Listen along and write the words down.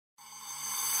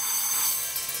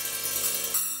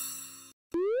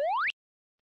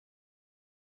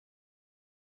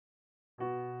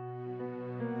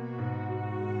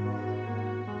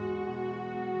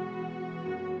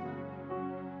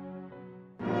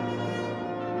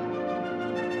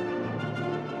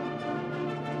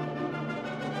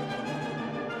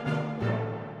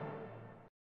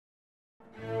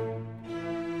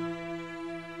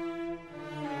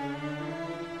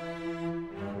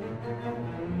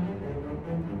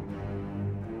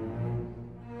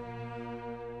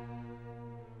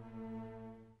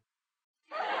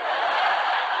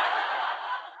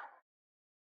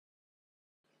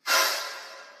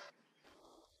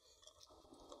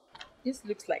This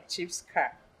looks like Chief's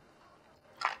car.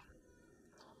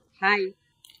 Hi.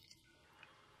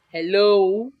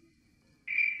 Hello.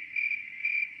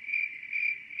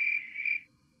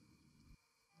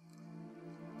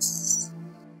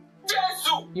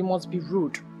 You must be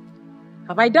rude.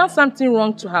 Have I done something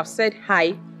wrong to have said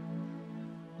hi?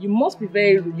 You must be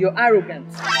very rude. You're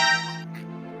arrogant.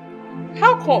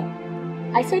 How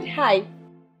come? I said hi.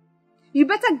 You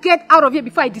better get out of here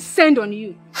before I descend on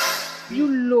you. You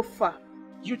loafer.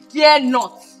 You dare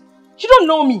not. You don't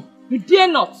know me. You dare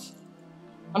not.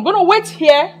 I'm going to wait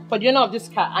here for the owner of this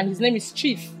car, and his name is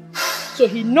Chief. So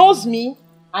he knows me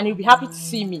and he'll be happy to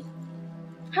see me.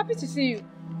 Happy to see you.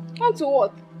 On to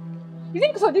what? Is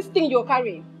it because of this thing you're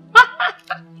carrying?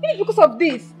 It is because of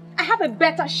this. I have a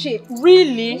better shape.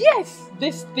 Really? Yes.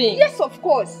 This thing? Yes, of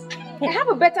course. I have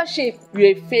a better shape.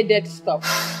 You're a faded stuff.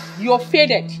 You're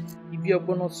faded. If you're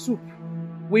gonna soup,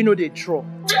 we know they draw.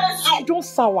 You don't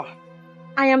sour.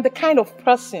 I am the kind of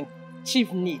person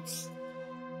Chief needs.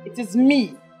 It is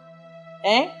me.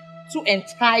 Too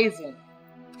enticing.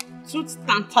 Too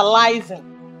tantalizing.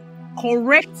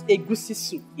 Correct egusi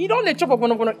soup. You don't let chop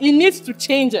up. He needs to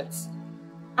change it.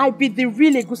 I be the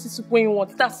real egusi soup when you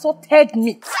want. That's salted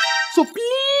meat. So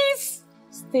please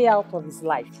stay out of his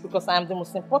life, because I am the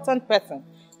most important person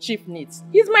Chief needs.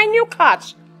 He's my new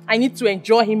catch. I need to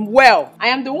enjoy him well. I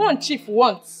am the one Chief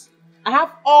wants. I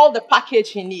have all the package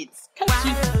he needs. Can't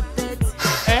you?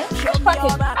 Which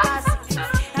package?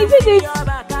 Is it this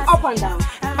up and down?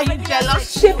 Are you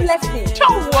jealous? Shapeless thing.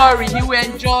 Don't worry, you will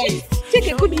enjoy it. Take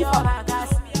a good look.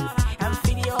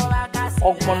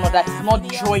 Oh no, that is not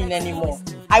drawing anymore.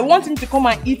 I want him to come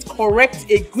and eat correct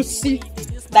egusi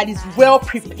that is well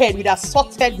prepared with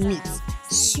assorted meat,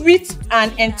 sweet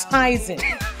and enticing.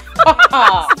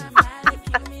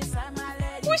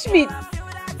 Which meat?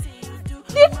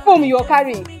 This foam you're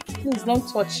carrying. Please don't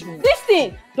touch me. This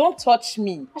thing. Don't touch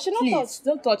me. I should not Please, touch.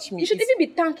 don't touch me. You should even be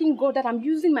thanking God that I'm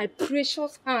using my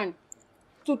precious hand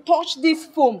to touch this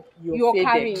foam you're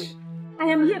carrying. I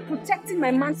am here protecting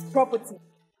my man's property.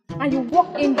 And you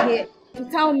walk in here to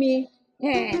tell me,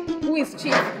 who is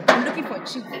Chief? I'm looking for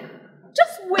Chief.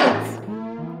 Just wait.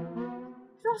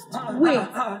 Just wait.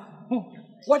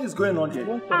 What is going on here?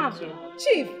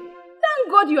 Chief,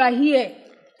 thank God you are here.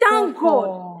 Thank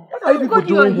God. What are you people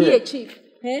doing here? Chief.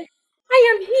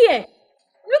 I am here,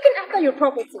 looking after your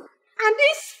property. And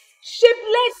this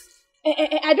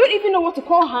shapeless, I don't even know what to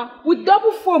call her, with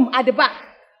double foam at the back,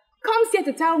 comes here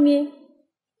to tell me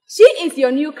she is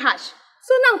your new catch.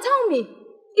 So now tell me,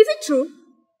 is it true?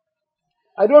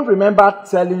 I don't remember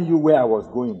telling you where I was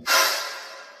going.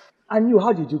 And you,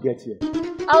 how did you get here?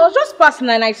 I was just passing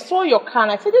and I saw your car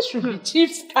and I said this should be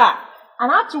Chief's car. And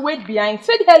I had to wait behind,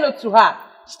 said hello to her.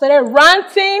 She started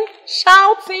ranting,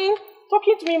 shouting,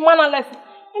 talking to me mannerless.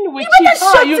 Anyway, Chief,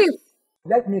 how are you?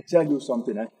 Let me tell you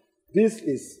something. This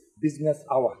is business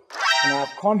hour. And I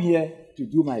have come here to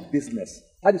do my business.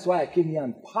 That is why I came here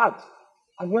and parked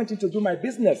and went in to do my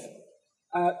business.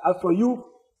 As for you,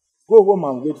 go home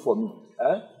and wait for me.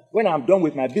 When I'm done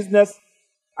with my business,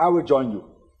 I will join you.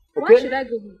 Okay? Why should I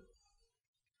go home?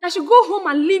 I should go home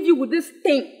and leave you with this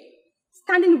thing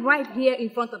standing right here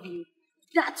in front of you.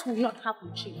 That will not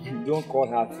happen, Chief. Don't call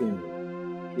her thing.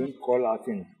 Don't call her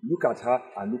thing. Look at her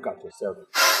and look at yourself.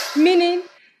 Meaning?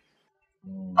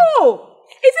 Oh,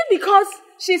 is it because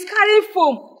she's carrying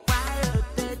foam?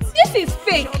 This is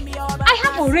fake. I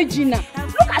have original.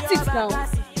 Look at it now.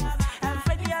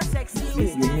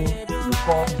 You mean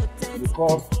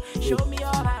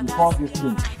you call this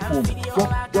thing foam?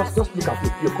 Just look at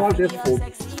it. You call this foam?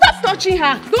 Stop touching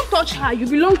her. Don't touch her. You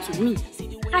belong to me.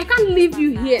 I can't leave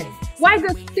you here. Why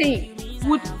this thing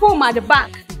with foam at the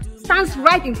back stands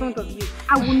right in front of you?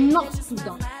 I will not sit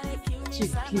down.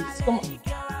 Chief, please, come on.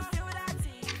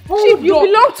 Chief, you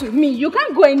belong to me. You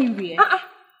can't go anywhere.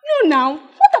 No, now.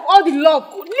 What of all the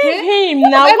love? Leave him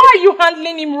now. Why are you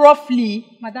handling him roughly?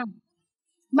 Madam,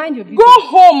 mind your business. Go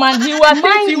home and he will attend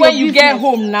to you when you get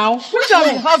home now. Which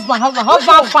one?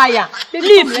 Husband fire.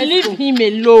 Please leave him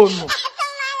alone.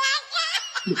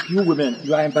 Look, you women,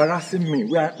 you are embarrassing me.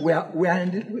 We are in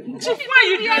the... Chief, why are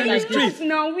you doing like this?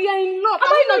 Now we are in love.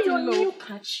 Am I not in your love? new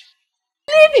catch?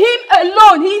 Leave him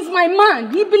alone. He is my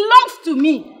man. He belongs to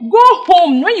me. Go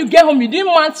home. When you get home, you didn't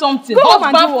want something. Go home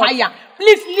and do what? Fire.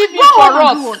 Please leave him Go for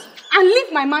home us. And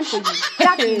leave my man for you.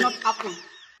 That will not happen.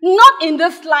 Not in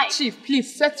this life. Chief,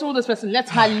 please settle this person. Let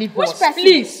her leave Which us. person?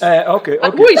 Please. Okay.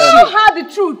 Who is Tell she? her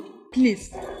the truth.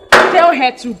 Please. Tell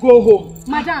her to go home.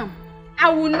 Madam, I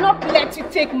will not let you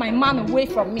take my man away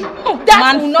from me. That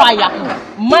That will man not fire.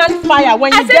 happen. Man fire.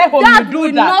 When you I said get home, that you do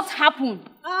will that. not happen.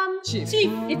 Chief,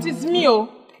 it is me,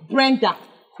 Brenda,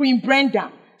 Queen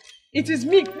Brenda. It is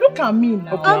me. Look at me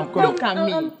now. Okay, look at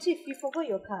me. Chief, you forgot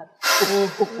your card.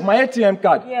 My ATM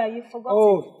card. Yeah, you forgot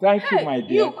Oh, thank you, my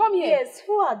dear. You, come here. Yes,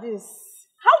 who are these?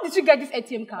 How did you get this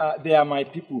ATM card? They are my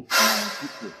people.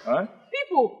 Huh?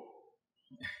 People?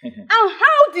 And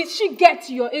how did she get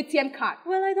your ATM card?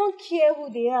 Well, I don't care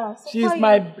who they are. So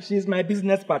She's my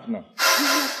business partner.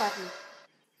 business partner.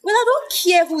 Well, I don't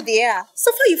care who they are.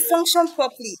 So far you function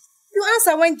properly. You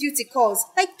answer when duty calls.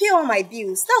 I pay all my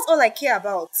bills. That's all I care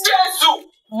about.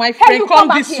 My friend, come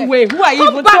this way. Who are you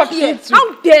even talking to?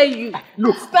 How dare you?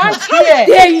 Look, Stand here. How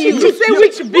dare you? You say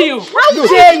which bill? How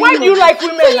dare you? Why do you like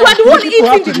women like You are the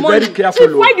one eating the money. very careful.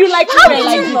 Why do you like women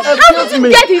like this? How did you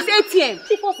get his ATM?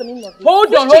 Chief, what's the meaning of this?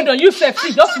 Hold on. You say,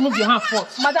 see, just remove your hand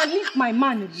first. Madam, leave my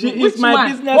man alone. She Which is my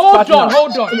man? business Hold partner.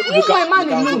 on. Leave my man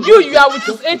alone. You are with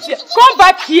his ATM. Come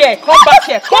back here. Come back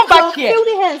here.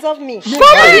 Filthy hands off me.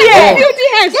 Come here. Filthy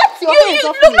hands. Get your hands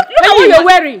off me. Look at what you're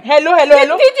wearing. Hello.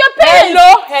 Did your parents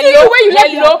see the way you left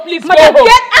Hello, your- please Madam, go home.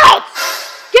 get out!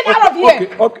 Get out of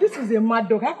here! Okay. This is a mad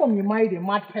dog. How come you married a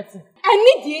mad person? I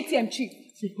need the ATM, Chief.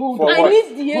 Hold For on. what? I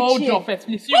need the ATM. Hold on first,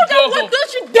 please. You Hold go on, home. what?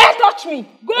 Don't you dare touch me!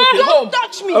 Go Okay. Don't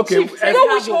touch me, Okay, Chief. Go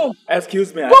which home?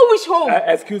 Excuse me. Go which home?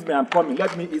 Excuse me, I'm coming.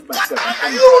 Let me ease myself. I'm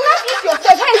coming. You will not eat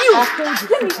yourself. Hey,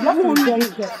 you!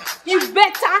 You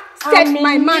better set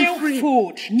my man free.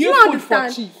 Food. Do New you food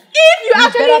understand? for chief. If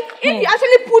you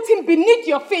actually put him beneath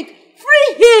your feet, free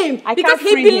him I because can't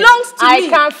he free him. belongs to I me.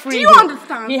 can't free Do you him.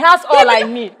 understand? He has all I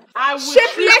need. I will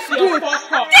Shapeless treat your good.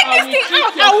 fuck up. Take I this will thing treat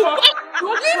out. your I will fuck up.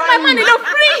 Don't leave try my man me. alone.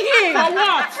 Free him. For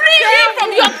what? Free him from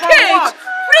your For cage. what?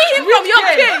 Free him from your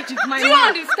Which cage. cage is my Do you man?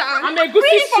 understand? I'm a good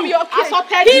Free him from soup. your cage.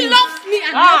 Assorted He meat. loves me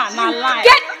and Ah, loves nah you. lie.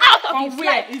 Get out of From his where?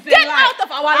 life. It's a Get lie. out of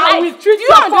our I life. will treat Do you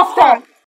your fuck understand? up.